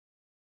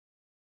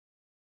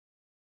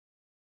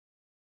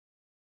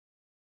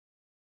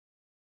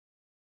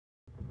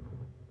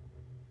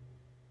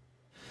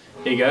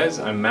Hey guys,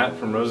 I'm Matt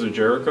from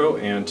Jericho,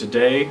 and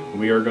today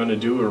we are going to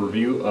do a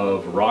review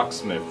of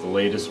Rocksmith, the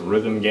latest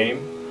rhythm game.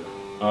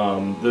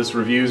 This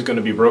review is going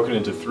to be broken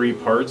into three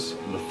parts.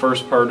 The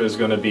first part is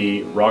going to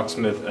be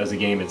Rocksmith as a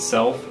game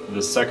itself.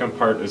 The second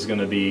part is going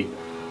to be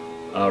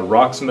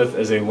Rocksmith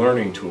as a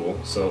learning tool.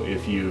 So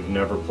if you've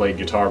never played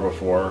guitar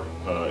before,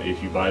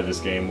 if you buy this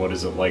game, what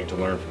is it like to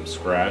learn from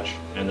scratch?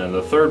 And then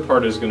the third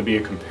part is going to be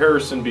a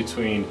comparison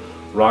between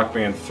Rock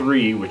Band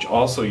 3, which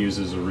also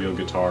uses a real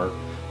guitar,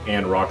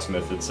 and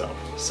Rocksmith itself.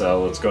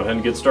 So let's go ahead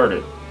and get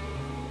started.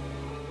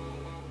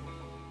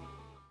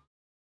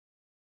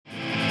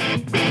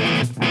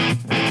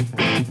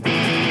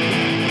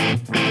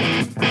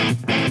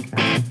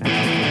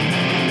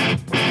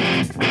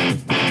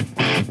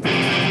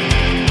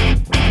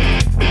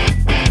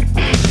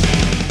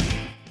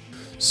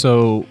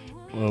 So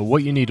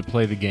what you need to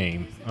play the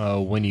game,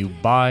 when you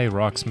buy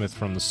Rocksmith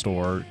from the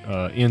store,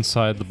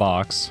 inside the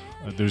box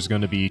there's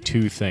going to be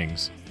two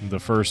things. The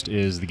first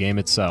is the game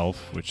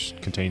itself, which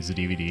contains the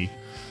DVD,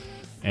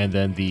 and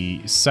then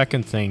the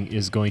second thing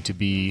is going to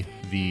be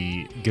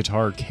the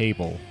guitar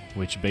cable,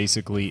 which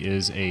basically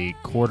is a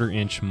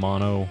 1/4-inch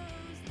mono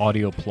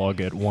audio plug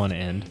at one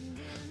end,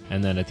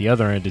 and then at the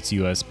other end it's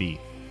USB.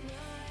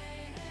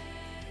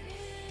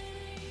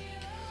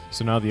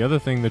 So now the other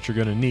thing that you're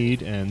going to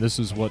need, and this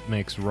is what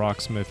makes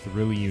Rocksmith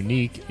really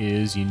unique,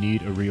 is you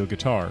need a real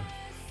guitar.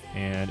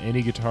 And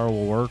any guitar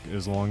will work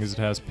as long as it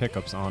has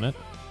pickups on it.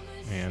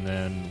 And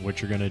then what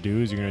you're going to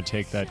do is you're going to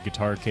take that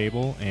guitar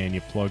cable and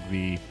you plug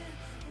the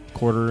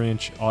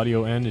 1/4-inch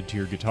audio end into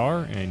your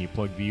guitar, and you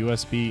plug the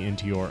USB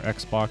into your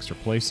Xbox or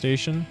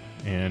PlayStation,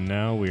 and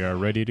now we are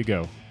ready to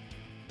go.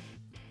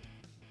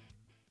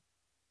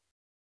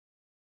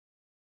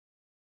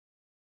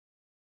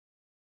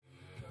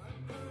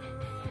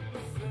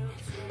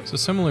 So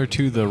similar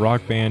to the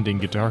Rock Band and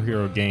Guitar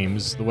Hero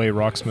games, the way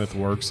Rocksmith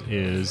works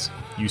is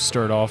you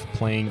start off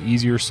playing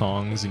easier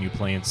songs and you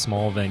play in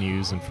small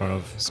venues in front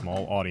of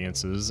small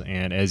audiences,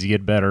 and as you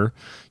get better,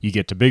 you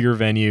get to bigger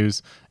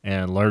venues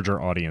and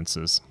larger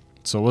audiences.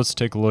 So let's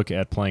take a look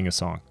at playing a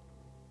song.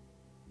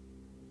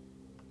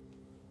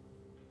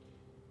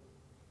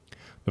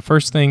 The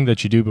first thing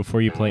that you do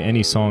before you play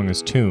any song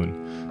is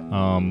tune.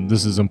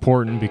 This is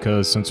important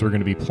because since we're going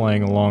to be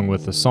playing along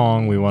with the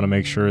song, we want to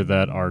make sure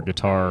that our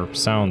guitar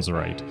sounds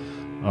right.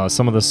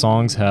 Some of the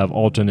songs have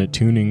alternate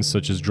tunings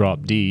such as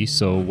drop D,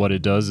 so what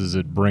it does is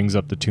it brings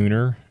up the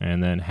tuner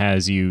and then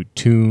has you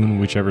tune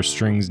whichever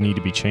strings need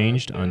to be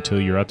changed until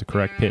you're at the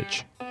correct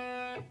pitch.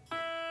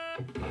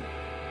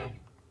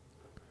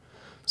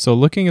 So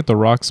looking at the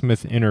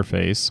Rocksmith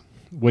interface,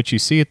 what you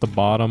see at the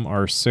bottom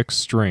are 6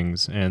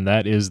 strings, and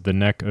that is the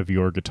neck of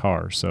your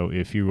guitar. So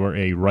if you are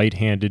a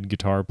right-handed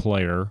guitar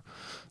player,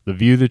 the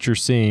view that you're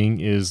seeing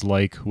is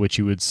like what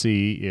you would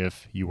see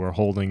if you were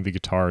holding the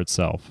guitar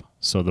itself.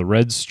 So the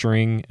red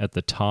string at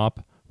the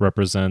top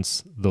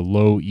represents the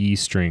low E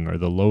string, or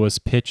the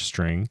lowest pitch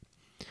string,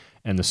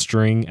 and the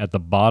string at the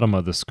bottom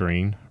of the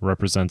screen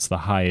represents the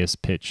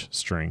highest pitch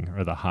string,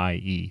 or the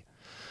high E.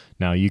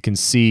 Now you can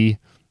see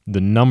the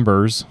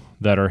numbers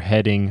that are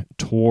heading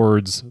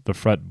towards the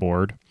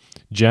fretboard.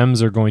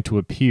 Gems are going to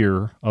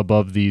appear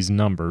above these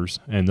numbers,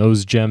 and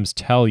those gems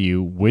tell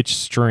you which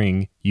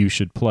string you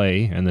should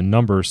play, and the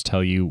numbers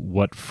tell you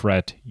what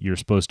fret you're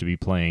supposed to be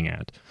playing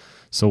at.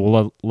 So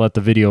we'll let the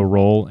video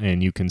roll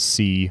and you can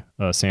see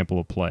a sample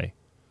of play.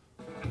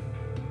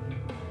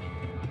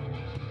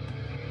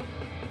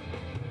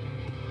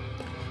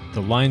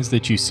 The lines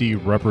that you see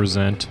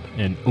represent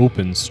an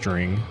open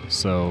string,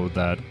 so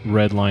that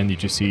red line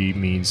that you see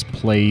means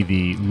play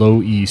the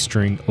low E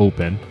string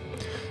open.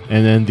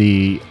 And then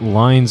the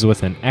lines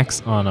with an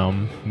X on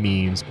them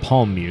means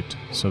palm mute.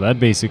 So that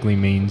basically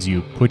means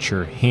you put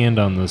your hand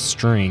on the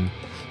string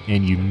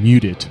and you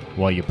mute it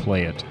while you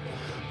play it.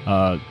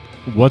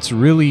 What's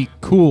really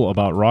cool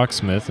about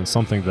Rocksmith, and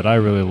something that I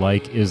really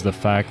like, is the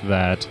fact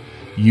that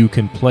you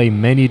can play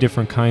many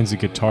different kinds of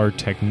guitar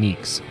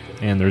techniques.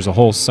 And there's a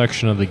whole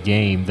section of the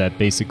game that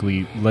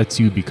basically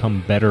lets you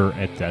become better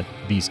at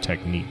these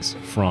techniques,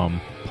 from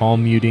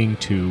palm muting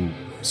to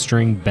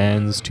string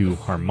bends to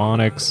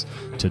harmonics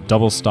to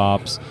double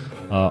stops.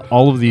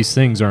 All of these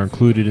things are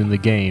included in the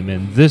game,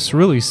 and this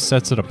really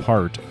sets it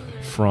apart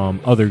from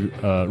other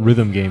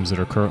rhythm games that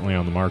are currently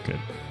on the market.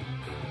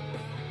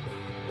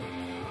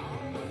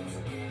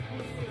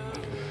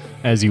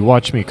 As you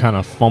watch me kind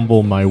of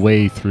fumble my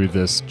way through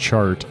this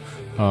chart,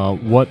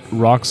 what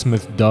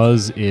Rocksmith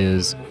does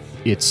is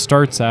it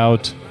starts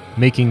out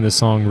making the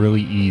song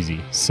really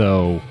easy.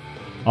 So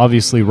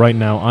obviously right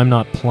now I'm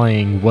not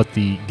playing what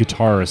the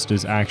guitarist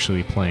is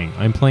actually playing.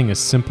 I'm playing a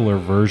simpler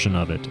version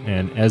of it,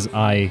 and as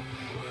I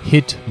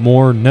hit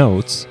more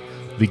notes,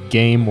 the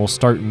game will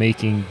start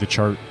making the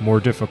chart more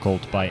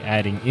difficult by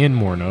adding in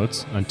more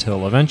notes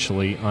until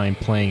eventually I'm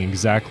playing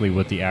exactly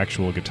what the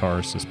actual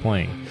guitarist is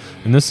playing.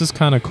 And this is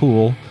kind of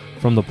cool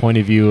from the point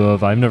of view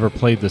of I've never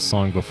played this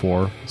song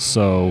before,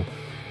 so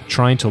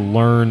trying to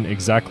learn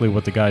exactly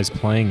what the guy's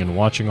playing and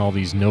watching all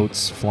these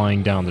notes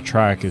flying down the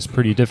track is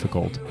pretty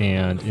difficult.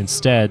 And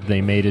instead,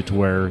 they made it to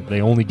where they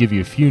only give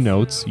you a few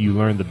notes, you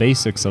learn the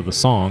basics of the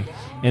song,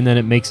 and then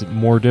it makes it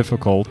more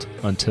difficult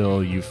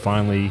until you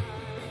finally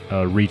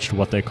reached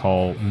what they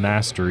call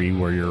mastery,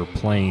 where you're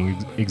playing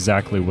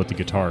exactly what the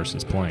guitarist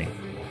is playing.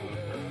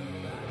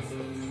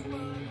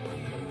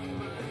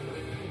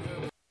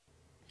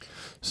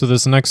 So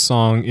this next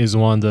song is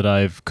one that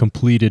I've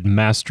completed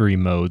mastery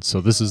mode.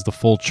 So this is the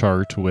full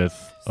chart with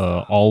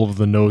all of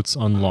the notes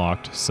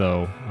unlocked.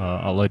 So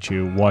I'll let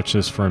you watch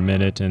this for a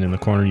minute, and in the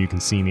corner you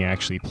can see me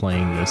actually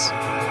playing this.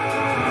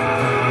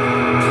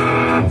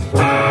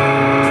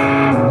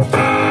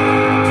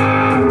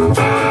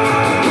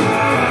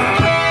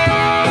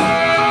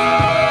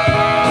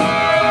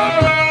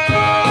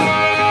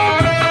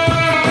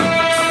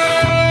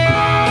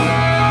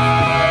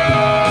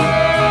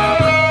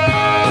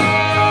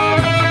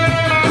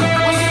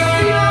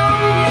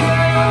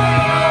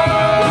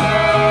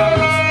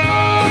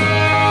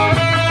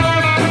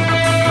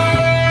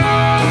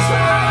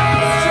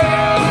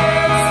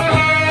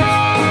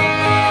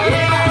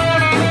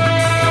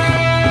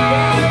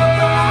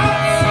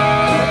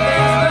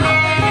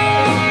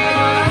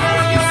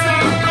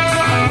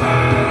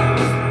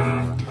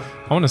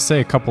 I want to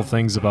say a couple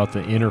things about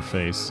the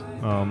interface.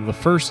 The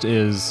first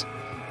is,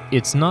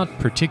 it's not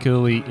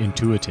particularly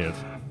intuitive.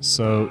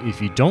 So if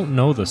you don't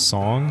know the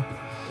song,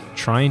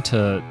 trying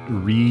to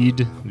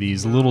read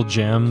these little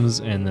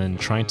gems and then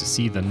trying to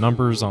see the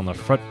numbers on the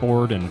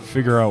fretboard and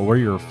figure out where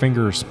your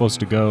finger is supposed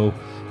to go,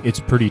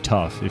 it's pretty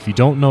tough. If you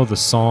don't know the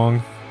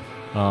song,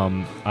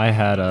 I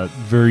had a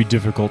very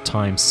difficult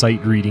time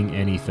sight reading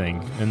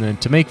anything. And then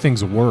to make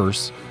things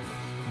worse,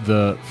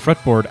 the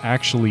fretboard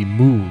actually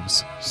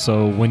moves,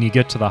 so when you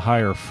get to the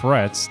higher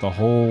frets, the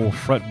whole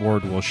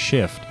fretboard will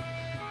shift,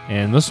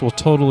 and this will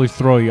totally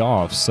throw you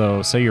off.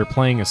 So say you're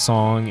playing a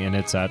song and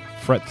it's at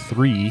fret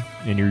 3,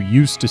 and you're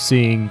used to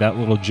seeing that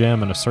little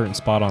gem in a certain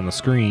spot on the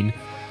screen,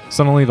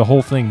 suddenly the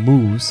whole thing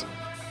moves,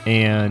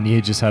 and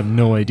you just have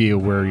no idea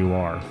where you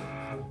are.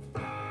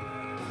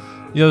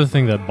 The other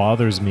thing that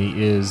bothers me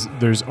is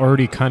there's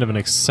already kind of an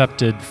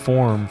accepted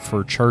form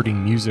for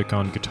charting music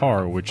on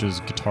guitar, which is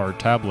guitar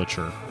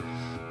tablature.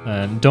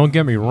 And don't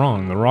get me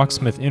wrong, the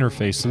Rocksmith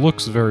interface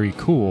looks very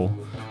cool,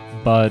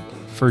 but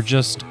for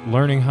just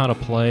learning how to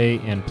play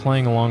and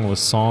playing along with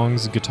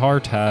songs, guitar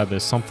tab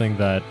is something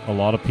that a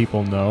lot of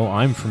people know.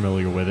 I'm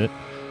familiar with it,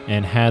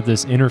 and had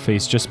this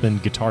interface just been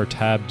guitar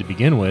tab to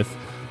begin with,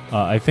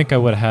 I think I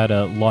would have had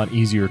a lot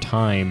easier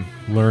time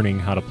learning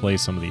how to play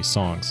some of these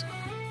songs.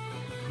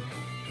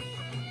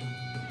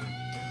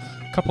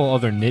 A couple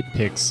other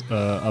nitpicks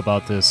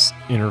about this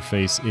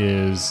interface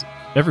is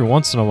every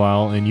once in a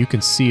while, and you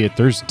can see it,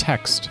 there's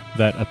text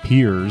that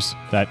appears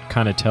that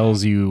kind of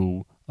tells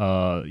you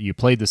you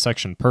played the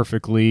section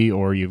perfectly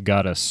or you've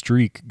got a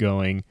streak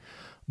going,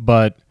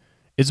 but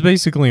it's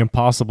basically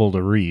impossible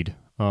to read.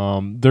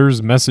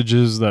 There's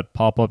messages that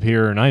pop up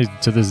here,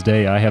 and to this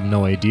day I have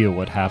no idea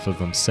what half of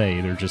them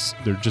say. They're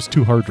just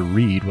too hard to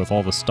read with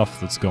all the stuff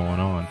that's going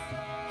on.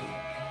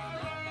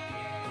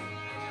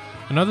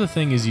 Another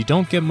thing is you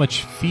don't get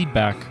much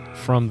feedback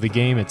from the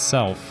game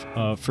itself.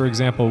 For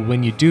example,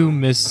 when you do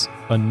miss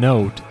a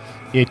note,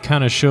 it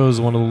kind of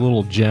shows one of the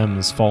little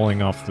gems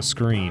falling off the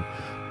screen.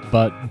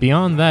 But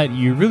beyond that,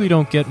 you really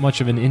don't get much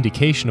of an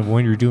indication of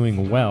when you're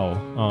doing well.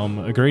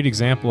 A great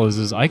example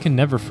is I can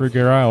never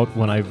figure out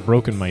when I've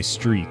broken my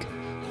streak.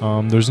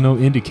 There's no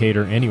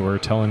indicator anywhere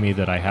telling me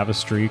that I have a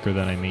streak or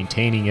that I'm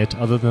maintaining it,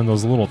 other than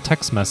those little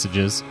text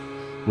messages,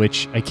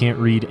 which I can't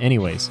read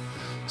anyways.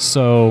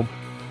 So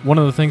one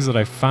of the things that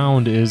I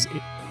found is,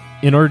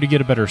 in order to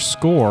get a better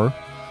score,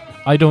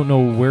 I don't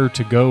know where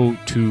to go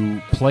to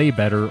play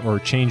better or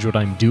change what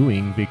I'm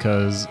doing,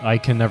 because I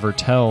can never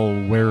tell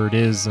where it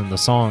is in the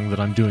song that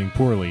I'm doing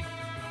poorly.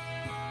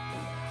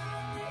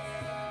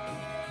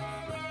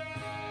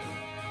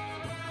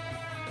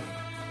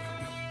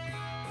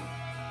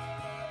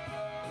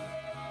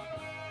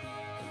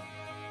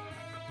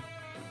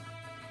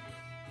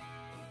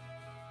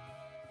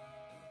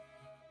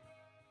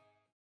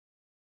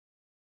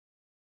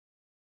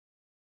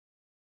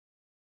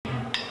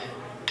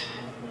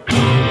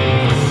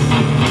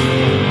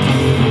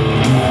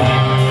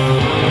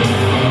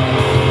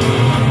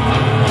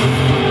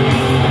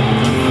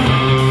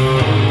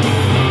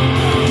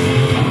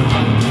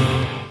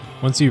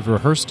 Once you've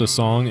rehearsed a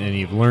song and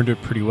you've learned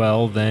it pretty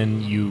well,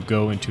 then you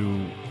go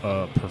into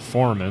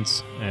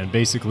performance, and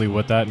basically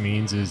what that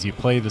means is you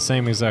play the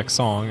same exact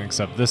song,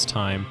 except this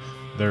time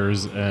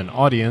there's an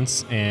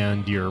audience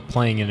and you're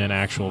playing in an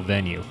actual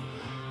venue.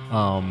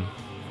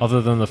 Other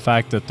than the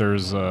fact that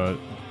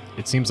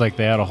it seems like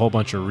they add a whole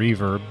bunch of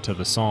reverb to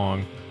the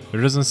song,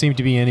 there doesn't seem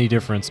to be any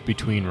difference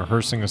between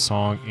rehearsing a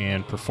song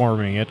and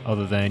performing it,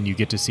 other than you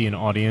get to see an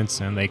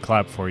audience and they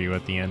clap for you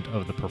at the end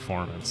of the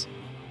performance.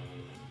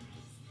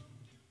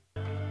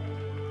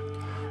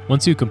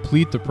 Once you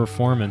complete the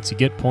performance, you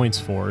get points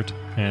for it,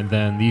 and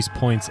then these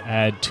points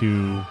add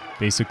to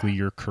basically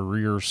your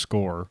career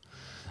score.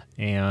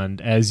 And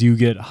as you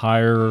get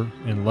higher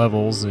in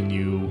levels and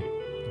you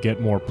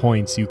get more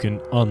points, you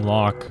can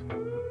unlock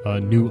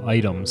new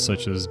items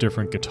such as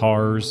different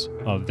guitars,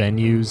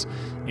 venues,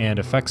 and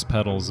effects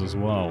pedals as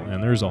well.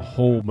 And there's a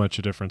whole bunch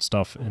of different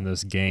stuff in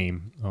this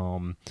game.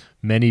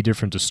 Many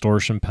different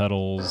distortion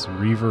pedals,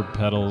 reverb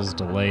pedals,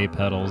 delay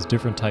pedals,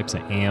 different types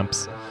of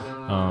amps.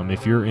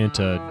 If you're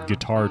into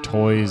guitar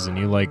toys and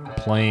you like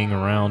playing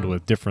around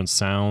with different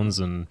sounds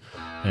and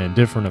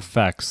different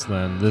effects,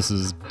 then this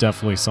is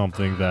definitely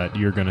something that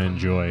you're going to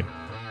enjoy.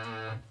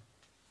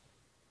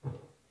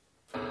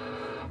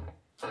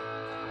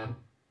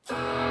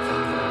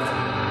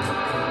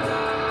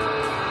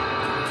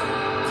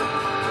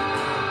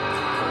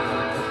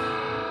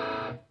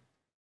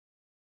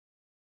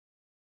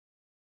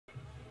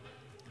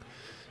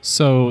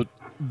 So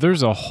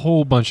there's a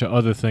whole bunch of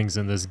other things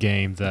in this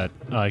game that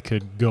I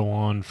could go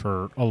on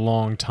for a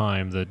long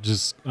time that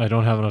just I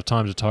don't have enough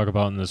time to talk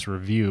about in this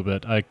review,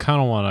 but I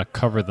kind of want to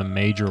cover the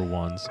major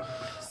ones.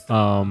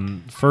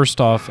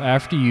 First off,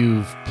 after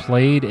you've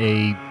played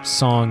a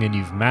song and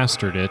you've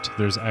mastered it,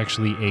 there's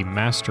actually a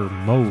master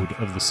mode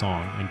of the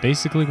song. And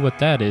basically what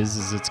that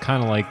is it's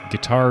kind of like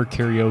guitar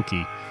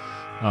karaoke.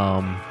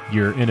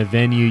 You're in a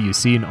venue, you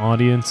see an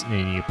audience,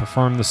 and you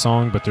perform the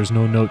song, but there's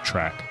no note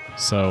track.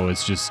 So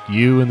it's just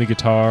you and the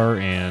guitar,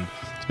 and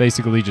it's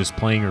basically just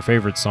playing your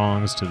favorite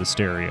songs to the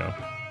stereo.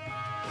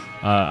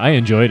 I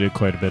enjoyed it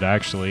quite a bit,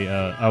 actually.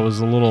 I was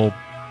a little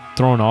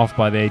thrown off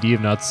by the idea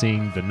of not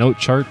seeing the note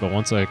chart, but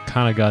once I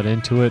kind of got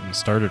into it and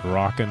started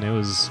rocking,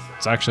 it's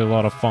actually a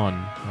lot of fun.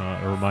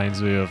 It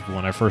reminds me of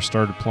when I first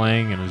started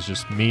playing, and it was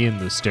just me and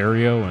the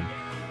stereo and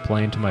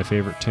playing to my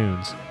favorite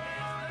tunes.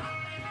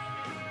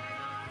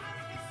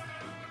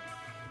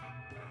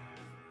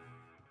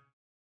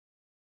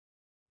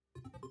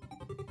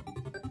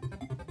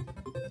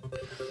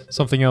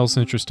 Something else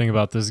interesting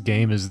about this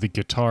game is the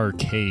Guitar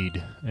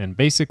Arcade, and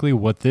basically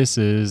what this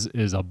is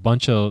a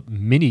bunch of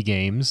mini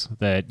games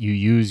that you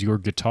use your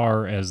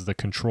guitar as the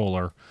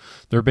controller.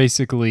 They're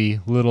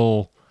basically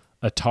little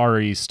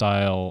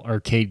Atari-style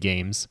arcade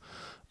games.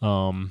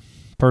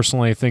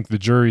 Personally, I think the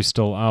jury's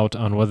still out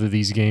on whether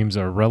these games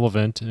are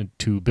relevant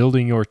to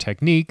building your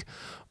technique,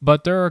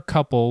 but there are a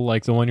couple,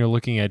 like the one you're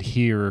looking at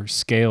here,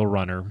 Scale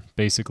Runner.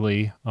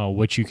 Basically,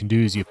 what you can do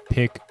is you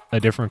pick a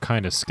different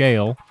kind of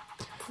scale,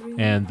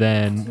 and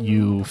then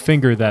you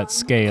finger that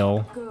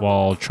scale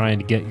while trying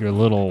to get your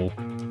little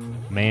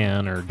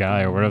man or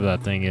guy or whatever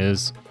that thing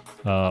is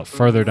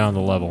further down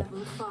the level.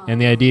 And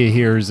the idea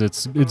here is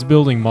it's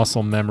building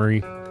muscle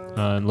memory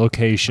and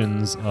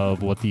locations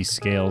of what these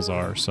scales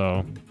are.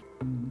 So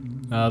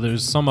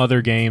there's some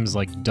other games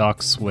like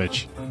Ducks,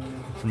 which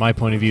from my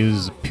point of view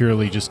is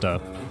purely just a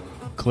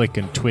click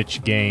and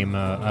twitch game.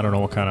 I don't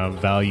know what kind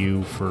of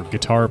value for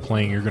guitar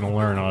playing you're going to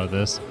learn out of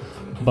this,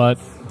 but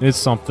it's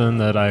something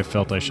that I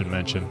felt I should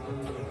mention.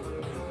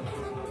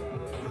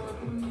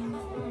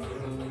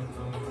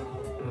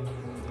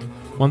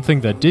 One thing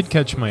that did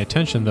catch my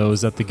attention, though,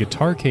 is that the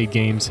Guitar Arcade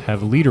games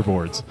have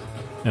leaderboards.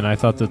 And I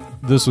thought that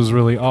this was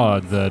really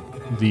odd, that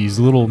these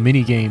little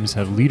mini-games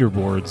have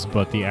leaderboards,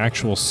 but the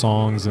actual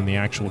songs and the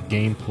actual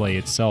gameplay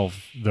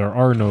itself, there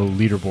are no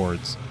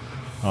leaderboards.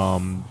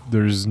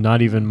 There's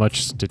not even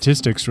much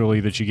statistics,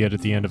 really, that you get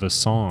at the end of a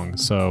song.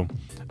 So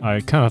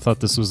I kind of thought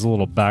this was a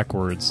little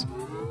backwards.